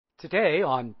Today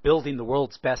on Building the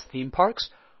World's Best Theme Parks,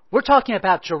 we're talking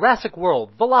about Jurassic World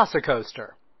VelociCoaster.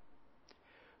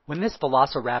 When this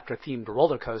Velociraptor-themed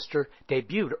roller coaster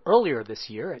debuted earlier this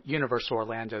year at Universal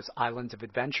Orlando's Islands of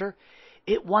Adventure,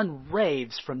 it won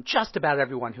raves from just about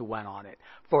everyone who went on it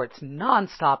for its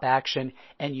non-stop action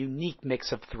and unique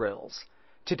mix of thrills.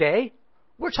 Today,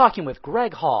 we're talking with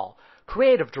Greg Hall,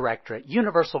 Creative Director at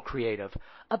Universal Creative,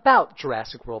 about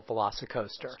Jurassic World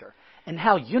VelociCoaster and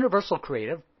how Universal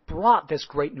Creative brought this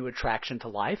great new attraction to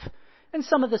life and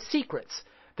some of the secrets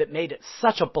that made it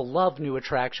such a beloved new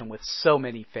attraction with so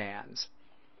many fans.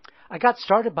 I got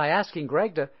started by asking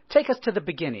Greg to take us to the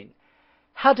beginning.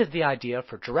 How did the idea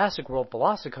for Jurassic World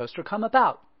VelociCoaster come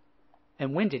about?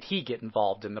 And when did he get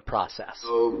involved in the process?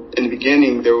 So in the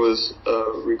beginning, there was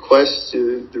a request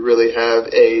to really have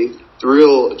a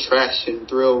thrill attraction,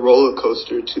 thrill roller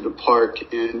coaster to the park.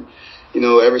 And,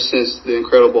 ever since the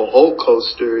Incredible Hulk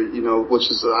coaster,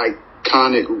 which is an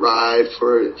iconic ride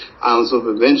for Islands of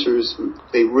Adventures,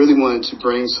 they really wanted to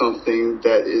bring something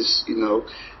that is,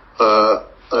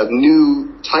 a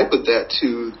new type of that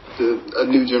to a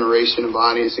new generation of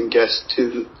audience and guests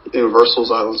to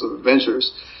Universal's Islands of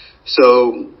Adventures.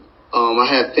 So I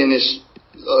had finished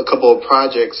a couple of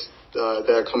projects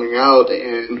that are coming out,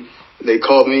 and they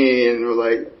called me and were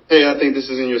like, "Hey, I think this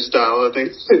is in your style. I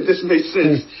think this makes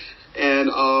sense."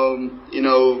 And,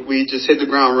 we just hit the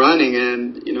ground running,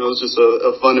 and, it was just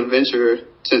a fun adventure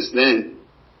since then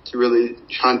to really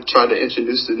try to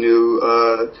introduce the new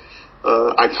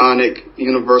iconic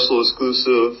Universal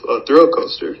exclusive thrill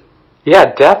coaster.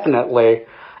 Yeah, definitely.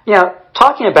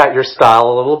 Talking about your style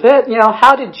a little bit,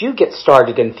 how did you get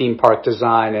started in theme park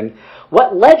design and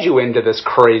what led you into this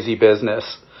crazy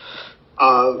business?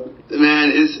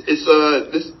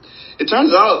 It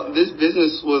turns out this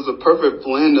business was a perfect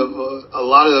blend of a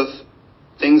lot of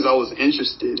things I was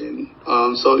interested in.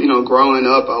 Growing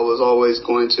up, I was always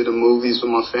going to the movies with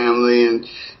my family and,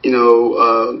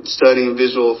 studying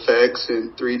visual effects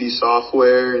and 3D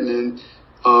software. And then,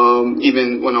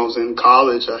 even when I was in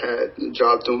college, I had a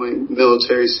job doing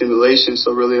military simulation.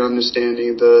 So really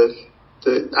understanding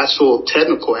the actual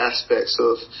technical aspects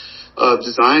of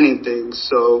designing things.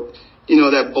 So,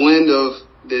 that blend of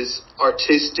this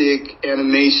artistic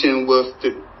animation with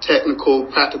the technical,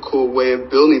 practical way of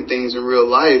building things in real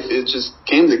life, it just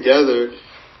came together.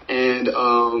 And,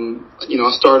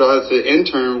 I started out as an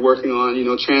intern working on,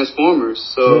 Transformers.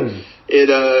 So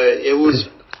it was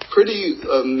pretty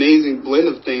amazing blend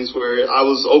of things where I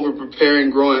was over preparing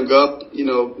growing up,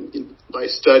 by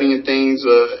studying things,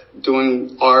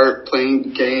 doing art,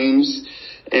 playing games,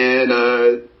 and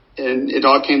it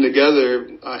all came together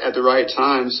at the right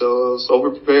time. So I was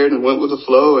over prepared and went with the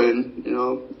flow, and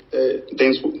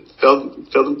things fell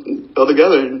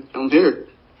together, and I'm here.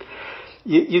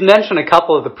 You mentioned a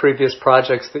couple of the previous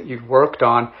projects that you'd worked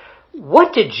on.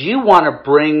 What did you want to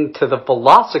bring to the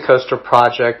VelociCoaster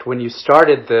project when you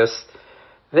started this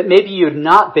that maybe you'd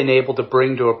not been able to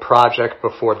bring to a project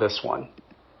before this one?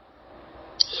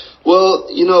 Well,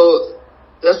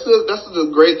 that's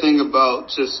the great thing about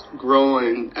just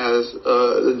growing as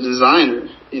a designer.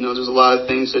 There's a lot of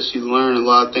things that you learn, a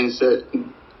lot of things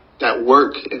that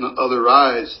work in other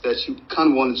rides that you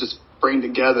kind of want to just bring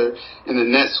together in the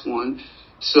next one.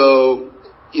 So,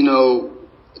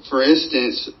 for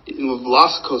instance, with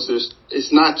VelociCoasters,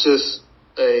 it's not just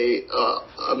a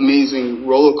amazing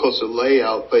roller coaster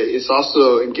layout, but it's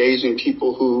also engaging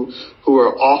people who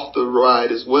are off the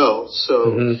ride as well.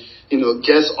 So,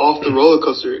 guests off the roller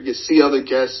coaster, you can see other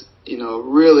guests,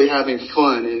 really having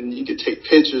fun, and you can take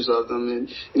pictures of them,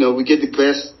 and we get the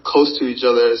guests close to each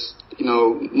other as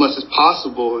much as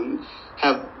possible, and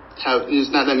have there's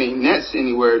not that many nets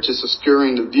anywhere, just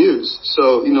obscuring the views.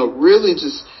 So really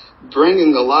just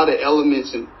bringing a lot of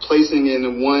elements and placing it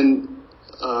in one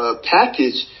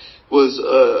package was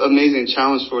an amazing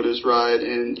challenge for this ride,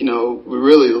 and we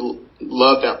really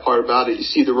love that part about it. You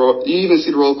even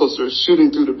see the roller coaster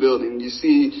shooting through the building.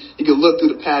 You can look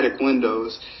through the paddock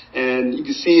windows, and you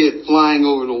can see it flying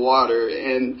over the water,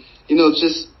 and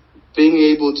just being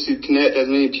able to connect as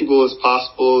many people as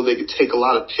possible. They could take a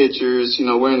lot of pictures.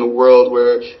 We're in a world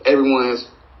where everyone has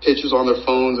pictures on their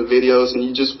phones and videos, and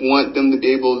you just want them to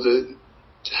be able to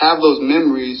have those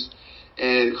memories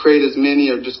and create as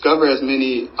many or discover as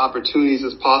many opportunities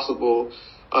as possible,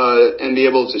 and be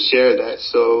able to share that.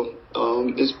 So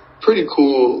it's pretty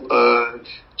cool,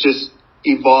 just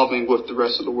evolving with the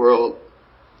rest of the world.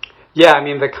 Yeah,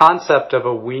 the concept of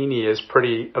a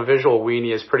visual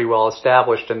weenie is pretty well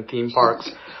established in theme parks,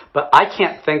 but I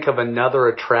can't think of another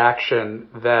attraction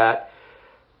that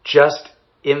just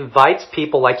invites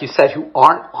people, like you said, who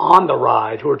aren't on the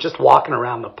ride, who are just walking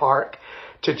around the park,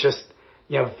 to just,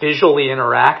 visually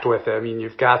interact with it. I mean,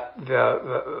 you've got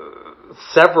the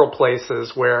several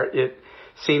places where it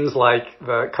seems like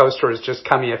the coaster is just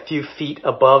coming a few feet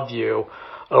above you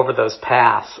over those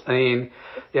paths. I mean,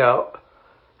 how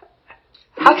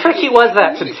tricky was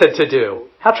that to do?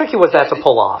 How tricky was that to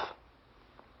pull off?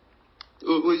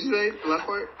 What did you say? The last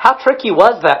part? How tricky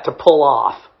was that to pull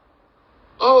off?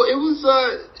 Oh, it was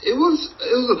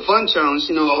a fun challenge.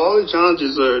 All the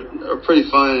challenges are pretty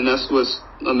fun, and that's what's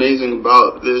amazing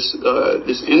about this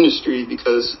industry,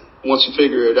 because once you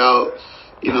figure it out,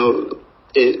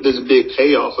 there's a big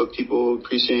payoff of people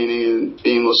appreciating and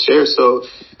being able to share. So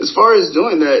as far as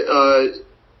doing that,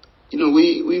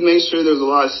 we made sure there's a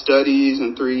lot of studies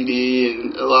and 3D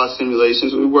and a lot of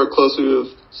simulations. We work closely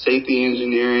with safety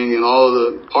engineering and all of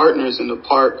the partners in the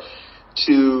park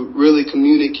to really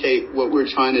communicate what we're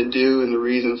trying to do and the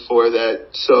reason for that.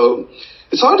 So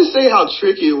it's hard to say how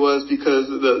tricky it was,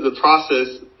 because the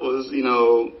process was,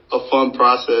 a fun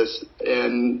process,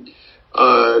 and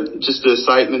just the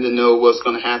excitement to know what's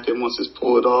going to happen once it's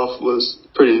pulled off was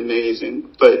pretty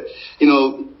amazing. But,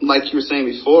 like you were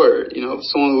saying before,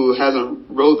 someone who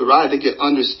hasn't rode the ride, they could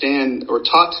understand or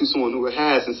talk to someone who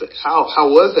has and say, how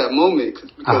was that moment?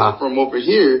 Because from over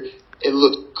here, it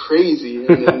looked crazy,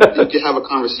 and then you could have a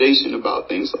conversation about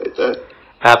things like that.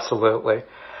 Absolutely.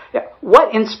 Yeah.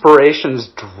 What inspirations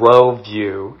drove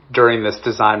you during this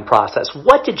design process?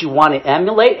 What did you want to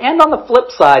emulate? And on the flip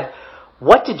side,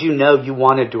 what did you know you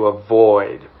wanted to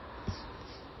avoid?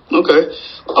 Okay.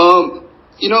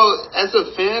 As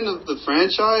a fan of the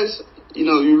franchise,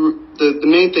 the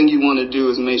main thing you want to do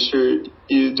is make sure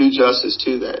you do justice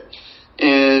to that.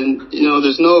 And,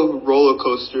 there's no roller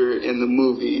coaster in the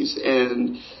movies.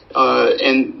 And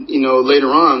later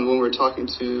on when we're talking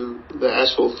to the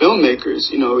actual filmmakers,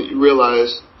 you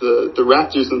realize the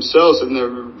Raptors themselves have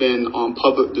never been on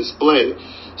public display.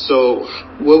 So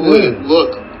what would it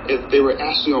look if they were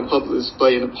actually on public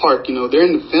display in the park? They're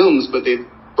in the films, but they've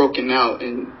broken out,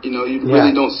 and, you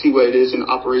really don't see what it is in an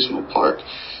operational park.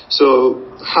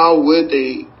 So how would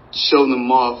they show them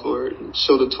off or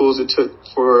show the tools it took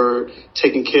for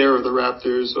taking care of the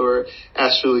Raptors or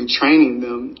actually training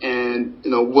them? And,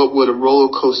 what would a roller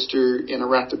coaster in a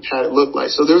Raptor paddock look like?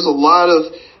 So there's a lot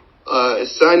of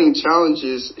exciting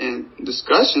challenges and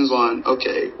discussions on,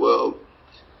 okay, well,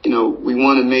 we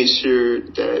want to make sure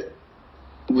that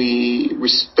we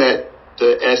respect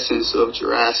the essence of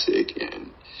Jurassic,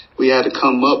 and we had to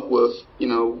come up with,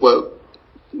 what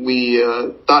we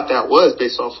thought that was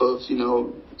based off of,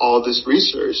 all this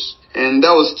research. And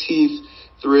that was teeth,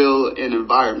 thrill, and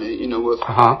environment, with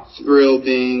thrill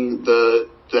being the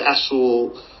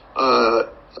actual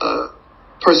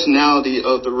personality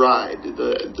of the ride,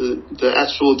 the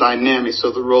actual dynamics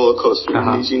of the roller coaster,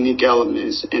 and these unique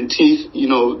elements. And teeth, you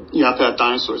have to have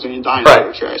dinosaurs in your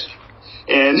dinosaur trash.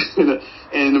 And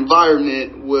an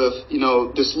environment with,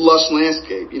 this lush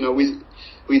landscape.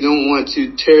 We don't want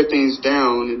to tear things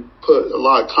down and put a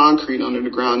lot of concrete under the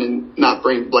ground and not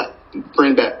bring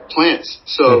back plants.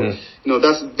 So,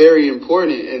 that's very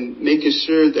important, and making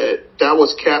sure that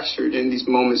was captured in these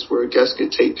moments where guests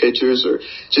could take pictures or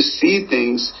just see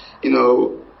things.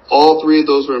 All three of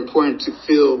those were important to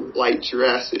feel like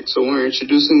Jurassic. So when we're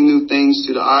introducing new things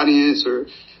to the audience, or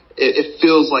it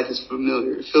feels like it's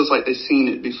familiar. It feels like they've seen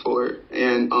it before.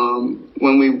 And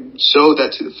when we showed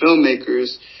that to the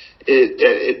filmmakers,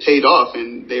 it paid off,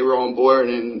 and they were on board,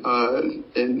 and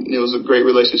it was a great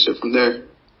relationship from there.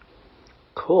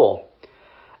 Cool.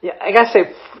 Yeah, I gotta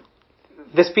say,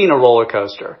 this being a roller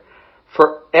coaster,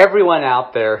 for everyone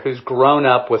out there who's grown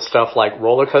up with stuff like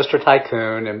Roller Coaster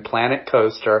Tycoon and Planet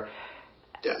Coaster,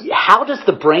 how does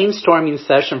the brainstorming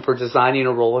session for designing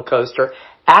a roller coaster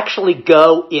actually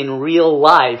go in real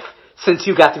life, since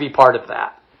you got to be part of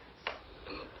that?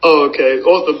 Oh, okay.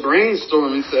 Well, the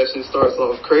brainstorming session starts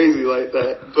off crazy like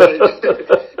that. But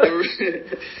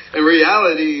in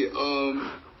reality,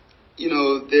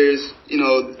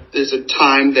 there's a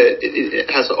time that it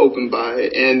has to open by.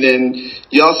 And then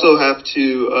you also have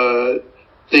to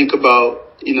think about,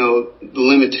 the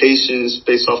limitations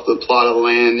based off the plot of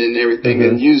land and everything,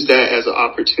 and use that as an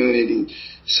opportunity.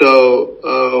 So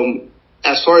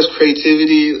as far as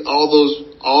creativity, all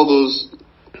those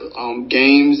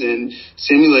games and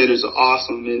simulators are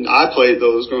awesome, and I played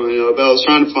those growing up. I was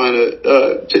trying to find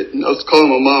I was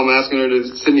calling my mom, asking her to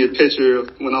send me a picture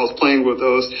of when I was playing with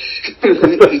those. There's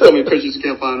so many pictures, you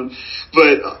can't find them.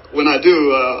 But when I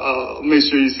do, I'll make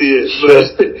sure you see it.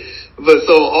 But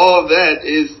so all of that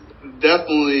is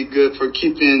definitely good for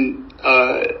keeping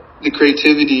the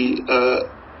creativity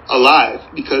alive,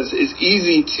 because it's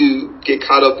easy to get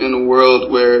caught up in a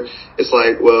world where it's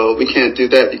like, well, we can't do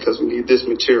that because we need this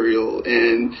material,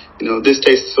 and this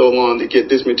takes so long to get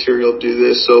this material, do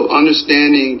this. So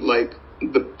understanding like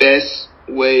the best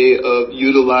way of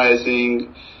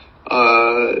utilizing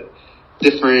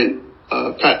different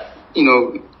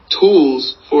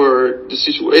tools for the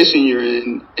situation you're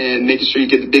in, and making sure you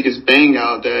get the biggest bang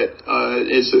out that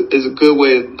is a good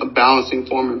way of balancing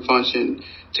form and function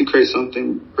to create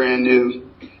something brand new.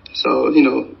 So,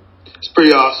 it's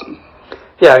pretty awesome.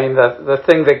 Yeah, I mean, the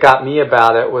thing that got me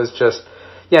about it was just,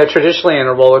 traditionally in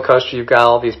a roller coaster, you've got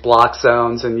all these block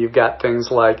zones, and you've got things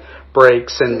like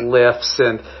brakes and lifts,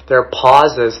 and there are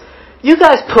pauses. You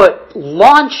guys put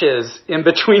launches in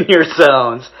between your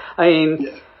zones. I mean,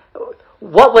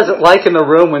 what was it like in the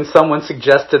room when someone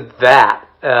suggested that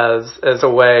as a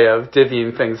way of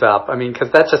divvying things up? I mean, because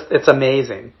it's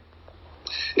amazing.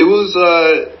 It was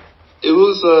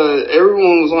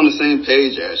everyone was on the same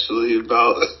page actually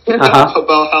about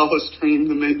about how extreme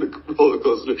to make the roller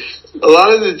coaster. A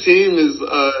lot of the team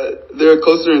they're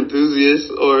coaster enthusiasts,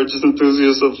 or just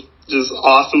enthusiasts of just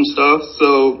awesome stuff.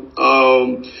 So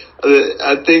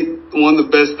I think one of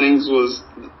the best things was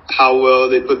how well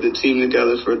they put the team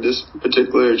together for this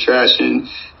particular attraction.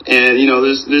 And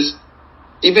there's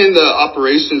even the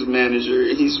operations manager,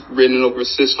 he's ridden over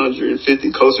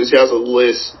 650 coasters. He has a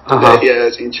list that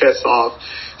he checks off.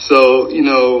 So,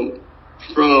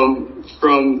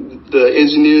 from the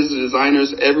engineers, the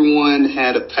designers, everyone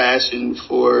had a passion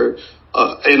for,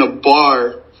 and a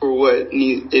bar for what it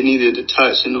needed to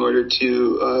touch in order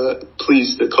to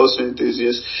please the coaster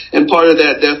enthusiasts. And part of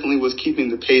that definitely was keeping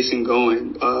the pacing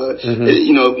going.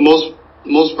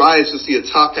 Most rides, you'll see a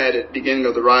top hat at the beginning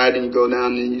of the ride, and you go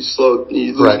down and you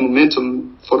lose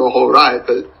momentum for the whole ride.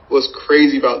 But what's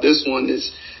crazy about this one is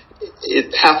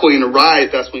halfway in the ride,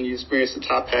 that's when you experience the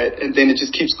top hat, and then it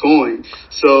just keeps going.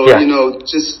 So,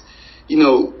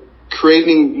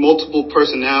 creating multiple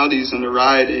personalities in the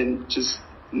ride and just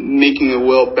making a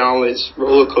well-balanced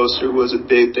roller coaster was a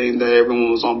big thing that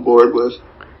everyone was on board with.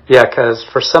 Yeah, because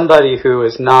for somebody who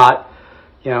is not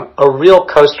a real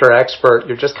coaster expert,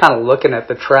 you're just kind of looking at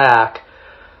the track.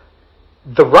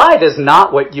 The ride is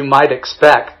not what you might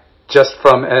expect just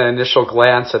from an initial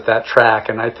glance at that track,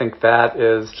 and I think that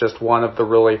is just one of the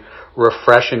really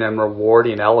refreshing and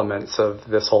rewarding elements of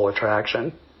this whole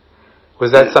attraction.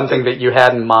 Was that something that you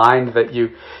had in mind, that you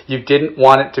didn't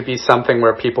want it to be something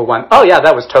where people went, oh yeah,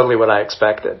 that was totally what I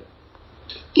expected?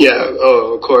 Yeah,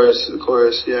 of course,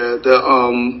 yeah.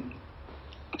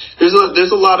 There's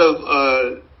a lot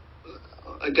of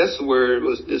I guess the word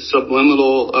was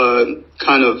subliminal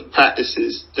kind of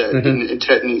practices that and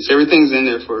techniques. Everything's in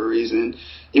there for a reason.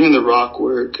 Even the rock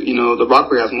work, the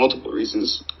rock work has multiple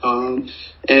reasons,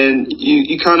 and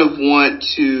you kind of want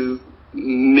to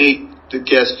make the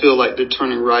guests feel like they're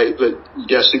turning right, but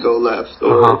you actually go left,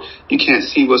 or you can't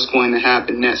see what's going to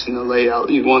happen next in the layout.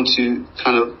 You want to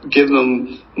kind of give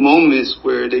them moments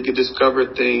where they could discover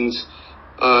things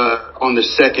on the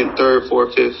second, third,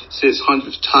 fourth, fifth, sixth,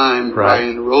 100th time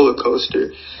riding the roller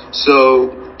coaster.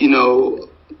 So,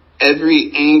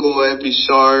 every angle, every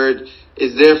shard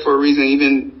is there for a reason,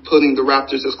 even putting the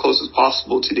Raptors as close as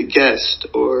possible to the guest,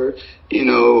 or,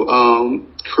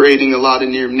 creating a lot of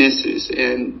near misses.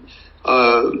 And,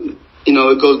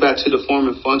 it goes back to the form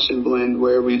and function blend,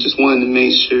 where we just wanted to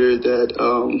make sure that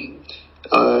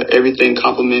everything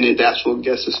complemented the actual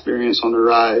guest experience on the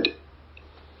ride.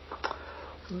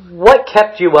 What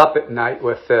kept you up at night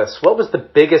with this? What was the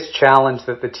biggest challenge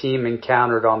that the team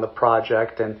encountered on the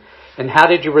project, and how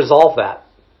did you resolve that?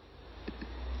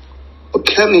 What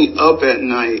kept me up at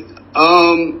night?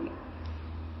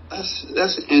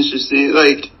 That's interesting.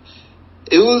 Like,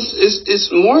 it's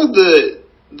more the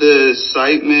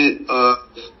excitement of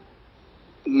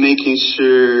making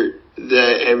sure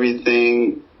that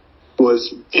everything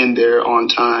was in there on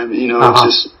time. We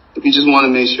just want to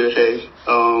make sure,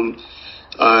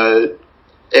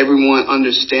 everyone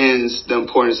understands the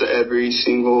importance of every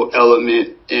single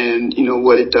element and,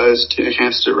 what it does to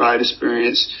enhance the ride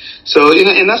experience. So,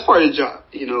 and that's part of the job.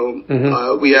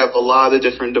 We have a lot of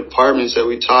different departments that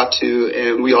we talk to,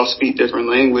 and we all speak different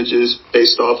languages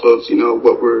based off of,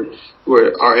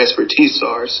 where our expertise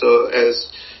are. So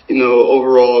as,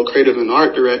 overall creative and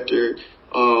art director,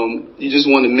 you just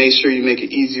want to make sure you make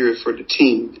it easier for the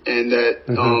team, and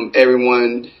that,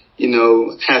 everyone,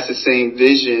 has the same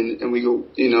vision, and we go,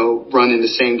 run in the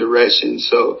same direction.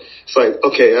 So it's like,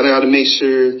 okay, I got to make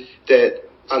sure that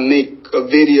I make a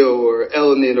video or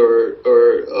element or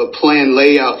a plan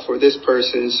layout for this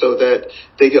person so that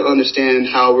they can understand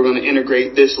how we're going to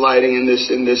integrate this lighting and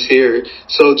this here.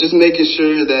 So just making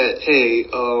sure that, hey,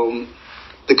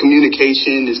 the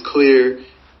communication is clear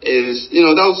is,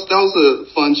 that was a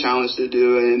fun challenge to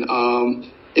do. And,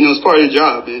 it's part of the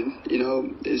job, and,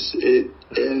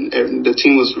 and the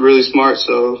team was really smart,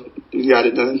 so we got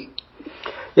it done.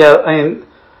 Yeah, I mean,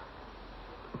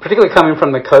 particularly coming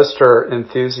from the coaster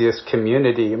enthusiast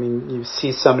community, I mean, you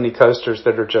see so many coasters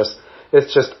that are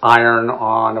it's just iron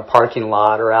on a parking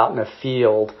lot or out in a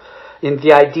field. And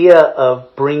the idea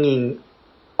of bringing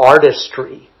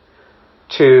artistry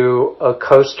to a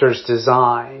coaster's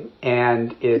design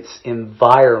and its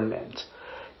environment,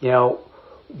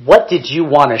 what did you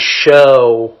want to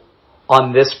show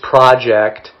on this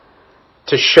project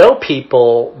to show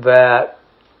people that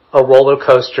a roller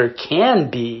coaster can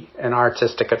be an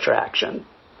artistic attraction?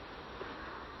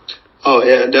 Oh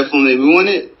yeah, definitely. We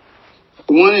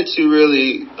wanted to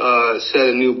really set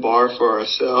a new bar for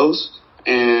ourselves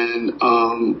and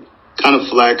kind of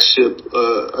flagship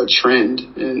a trend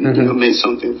and make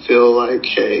something feel like,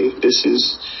 hey, this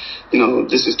is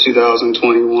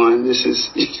 2021. This is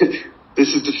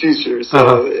this is the future.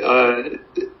 So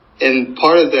and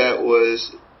part of that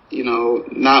was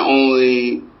not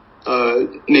only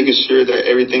making sure that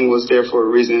everything was there for a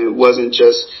reason. It wasn't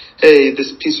just, hey,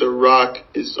 this piece of rock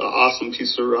is an awesome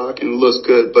piece of rock and it looks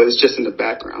good, but it's just in the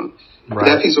background. Right.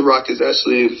 That piece of rock is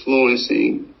actually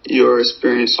influencing your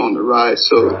experience on the ride.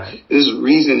 So there's a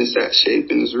reason it's that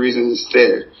shape and there's a reason it's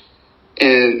there.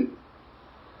 And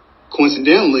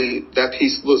coincidentally, that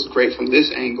piece looks great from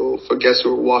this angle for guests who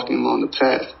are walking along the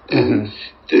path. And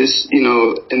this,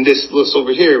 and this looks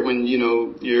over here when,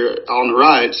 you're on the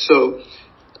ride. So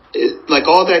like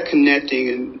all that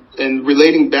connecting and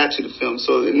relating back to the film.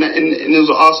 So, and it was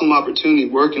an awesome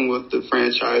opportunity working with the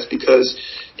franchise because,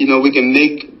 we can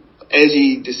make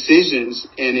edgy decisions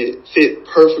and it fit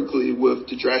perfectly with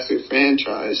the Jurassic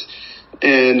franchise.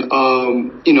 And,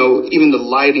 even the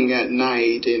lighting at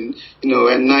night and,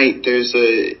 at night there's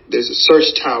a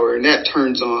search tower and that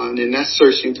turns on and that's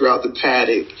searching throughout the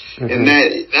paddock. And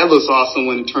that looks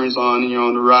awesome when it turns on and you're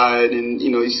on the ride and,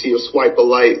 you see a swipe of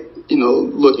light.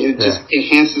 It just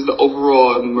enhances the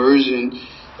overall immersion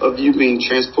of you being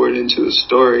transported into a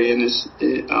story, and it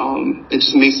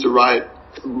just makes the ride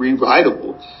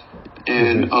re-rideable.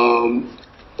 And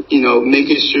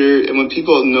making sure, and when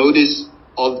people notice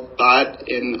all that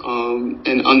and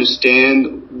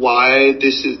understand why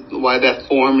that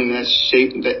form and that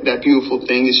shape, that beautiful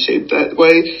thing is shaped that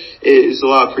way, it's a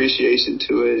lot of appreciation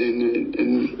to it,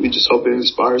 and we just hope it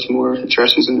inspires more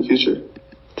attractions in the future.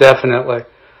 Definitely.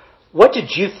 What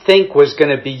did you think was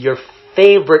going to be your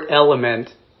favorite element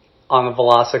on the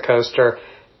Velocicoaster,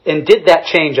 and did that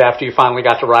change after you finally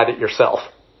got to ride it yourself?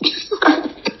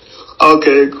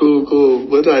 Okay, cool.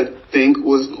 What I think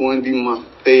was going to be my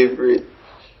favorite?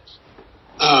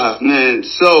 Man,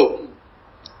 so,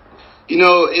 it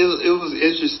was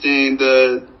interesting.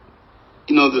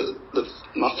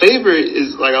 My favorite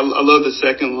is, like, I love the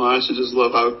second launch. I just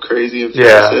love how crazy and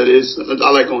fast that is. I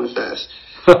like going fast.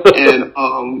 And,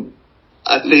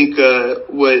 I think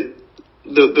what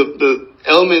the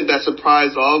element that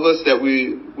surprised all of us that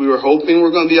we were hoping were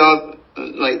going to be all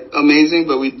amazing,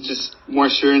 but we just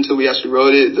weren't sure until we actually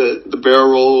rode it. The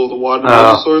barrel roll, the water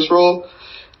source roll,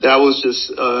 that was just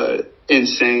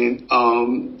insane.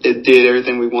 It did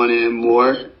everything we wanted and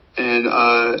more, and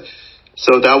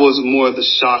so that was more of the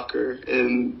shocker.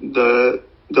 And the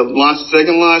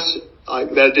second launch.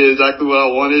 That did exactly what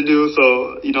I wanted to do.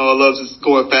 So, I love just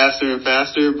going faster and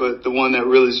faster, but the one that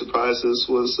really surprised us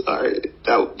was,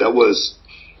 that was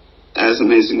as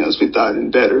amazing as we thought and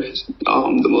better,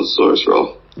 the Mosasaurus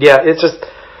roll. Yeah, it's just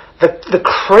the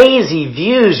crazy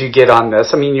views you get on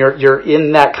this. I mean, you're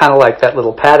in that kind of like that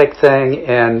little paddock thing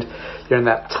and you're in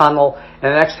that tunnel.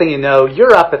 And the next thing you know,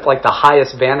 you're up at like the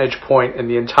highest vantage point in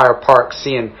the entire park,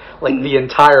 seeing like the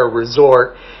entire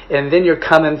resort. And then you're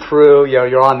coming through,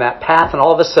 you're on that path, and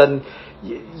all of a sudden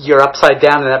you're upside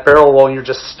down in that barrel roll and you're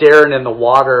just staring in the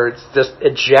water. It's just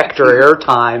ejector air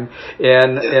time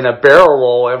in a barrel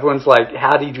roll. Everyone's like,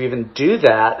 how did you even do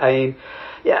that? I mean,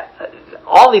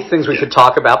 all these things we could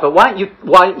talk about, but why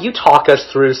don't you talk us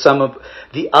through some of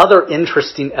the other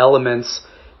interesting elements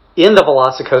in the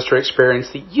Velocicoaster experience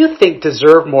that you think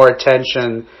deserve more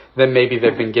attention than maybe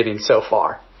they've been getting so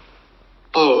far?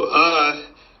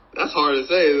 That's hard to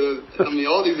say. I mean,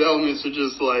 all these elements are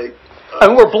just like... I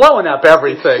mean, we're blowing up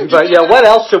everything, but what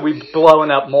else should we be blowing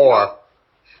up more?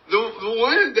 The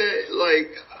one that,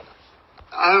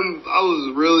 I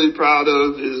was really proud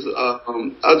of is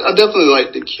I definitely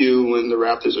like the cue when the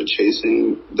Raptors are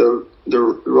chasing the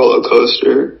roller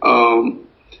coaster.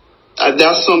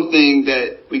 That's something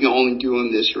that we can only do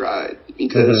on this ride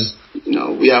because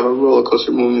we have a roller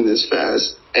coaster moving this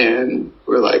fast, and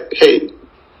we're like, hey,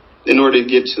 in order to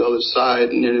get to the other side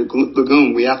near the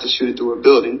lagoon, we have to shoot it through a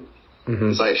building.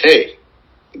 It's like, hey,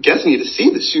 guests need to see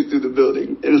the shoot through the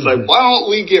building. And it's like, why don't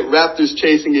we get Raptors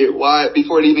chasing it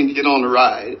before it even get on the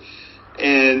ride?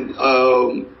 And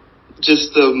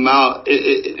just the amount,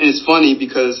 it's funny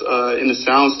because in the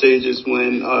sound stages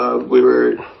when we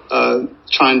were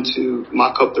trying to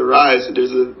mock up the rides,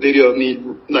 there's a video of me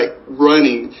like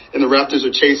running and the Raptors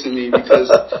are chasing me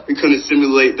because we couldn't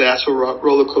simulate the actual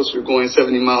roller coaster going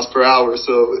 70 miles per hour.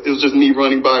 So it was just me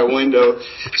running by a window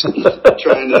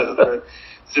trying to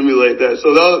simulate that.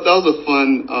 So that was a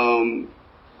fun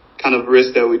kind of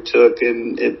risk that we took,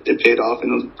 and it paid off,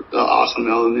 and it was an awesome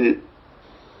element.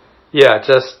 Yeah,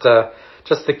 just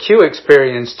the queue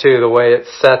experience too, the way it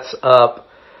sets up.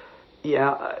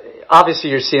 Yeah, obviously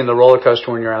you're seeing the roller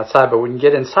coaster when you're outside, but when you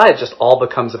get inside, it just all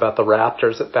becomes about the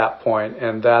Raptors at that point,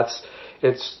 and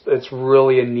it's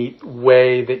really a neat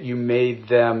way that you made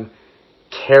them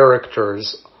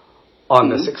characters on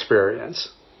this experience.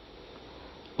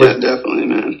 Yeah, definitely,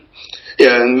 man.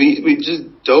 Yeah, and we just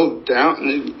dove down,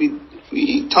 and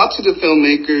we talked to the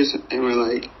filmmakers, and we're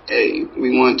like, hey,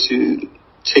 we want to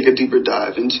take a deeper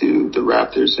dive into the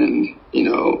Raptors and,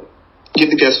 get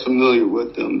the guests familiar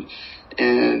with them.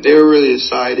 And they were really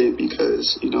excited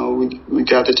because, we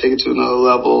got to take it to another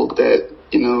level that,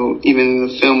 even in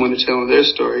the film when they're telling their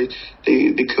story,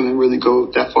 they couldn't really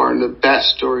go that far in the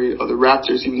backstory of the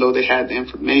Raptors, even though they had the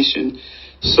information.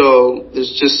 So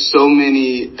there's just so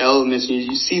many elements.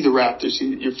 You see the Raptors.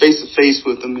 You're face to face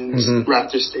with them in this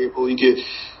Raptor stable. You get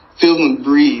feel them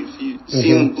breathe. You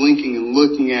see them blinking and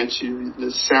looking at you.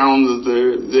 The sound of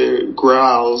their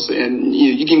growls, and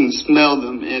you can even smell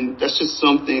them. And that's just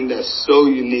something that's so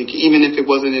unique. Even if it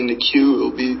wasn't in the queue,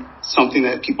 it'll be something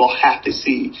that people have to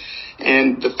see.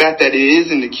 And the fact that it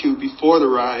is in the queue before the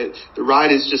ride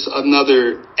is just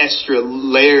another extra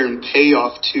layer and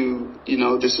payoff to,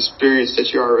 this experience that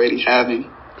you're already having.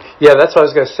 Yeah, that's what I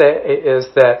was going to say, is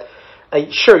that,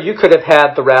 sure, you could have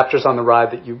had the Raptors on the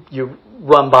ride that you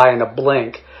run by in a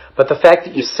blink, but the fact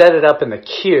that you set it up in the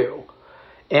queue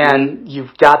and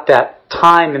you've got that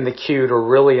time in the queue to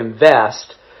really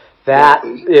invest, that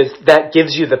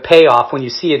gives you the payoff. When you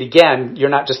see it again, you're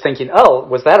not just thinking, oh,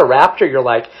 was that a Raptor? You're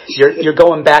like, you're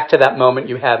going back to that moment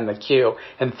you had in the queue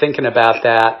and thinking about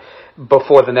that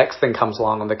before the next thing comes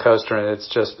along on the coaster, and it's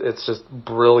just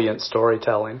brilliant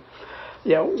storytelling.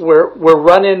 We're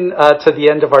running to the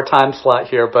end of our time slot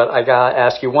here, but I gotta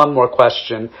ask you one more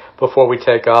question before we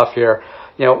take off here.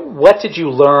 What did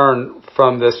you learn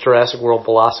from this Jurassic World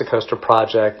Velocicoaster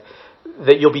project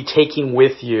that you'll be taking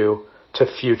with you to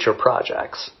future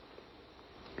projects?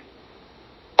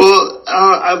 Well,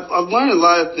 I've learned a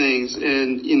lot of things,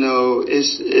 and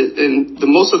and the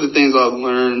most of the things I've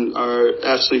learned are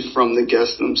actually from the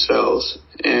guests themselves,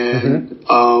 and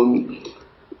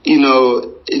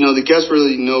the guests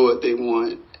really know what they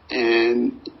want,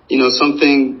 and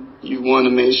something you want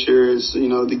to make sure is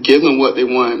to give them what they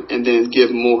want and then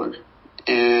give more,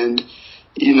 and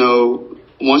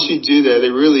once you do that, they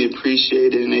really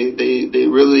appreciate it, and they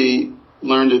really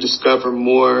learn to discover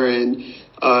more, and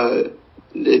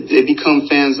they become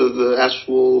fans of the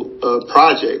actual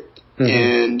project,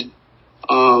 and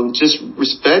just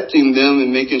respecting them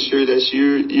and making sure that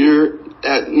you're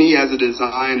at me as a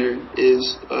designer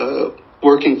is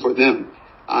working for them.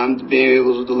 I'm being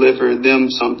able to deliver them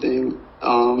something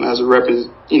as a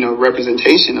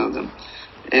representation of them,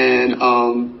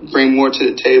 and bring more to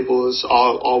the table is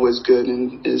always good,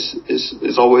 and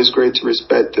is always great to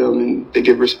respect them, and they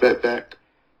give respect back.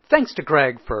 Thanks to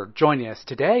Greg for joining us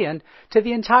today, and to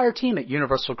the entire team at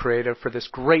Universal Creative for this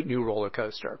great new roller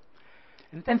coaster.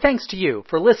 And thanks to you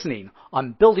for listening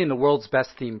on Building the World's Best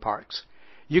Theme Parks.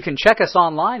 You can check us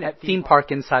online at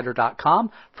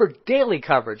themeparkinsider.com for daily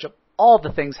coverage of all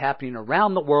the things happening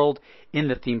around the world in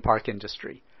the theme park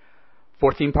industry.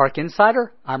 For Theme Park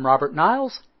Insider, I'm Robert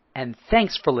Niles, and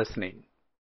thanks for listening.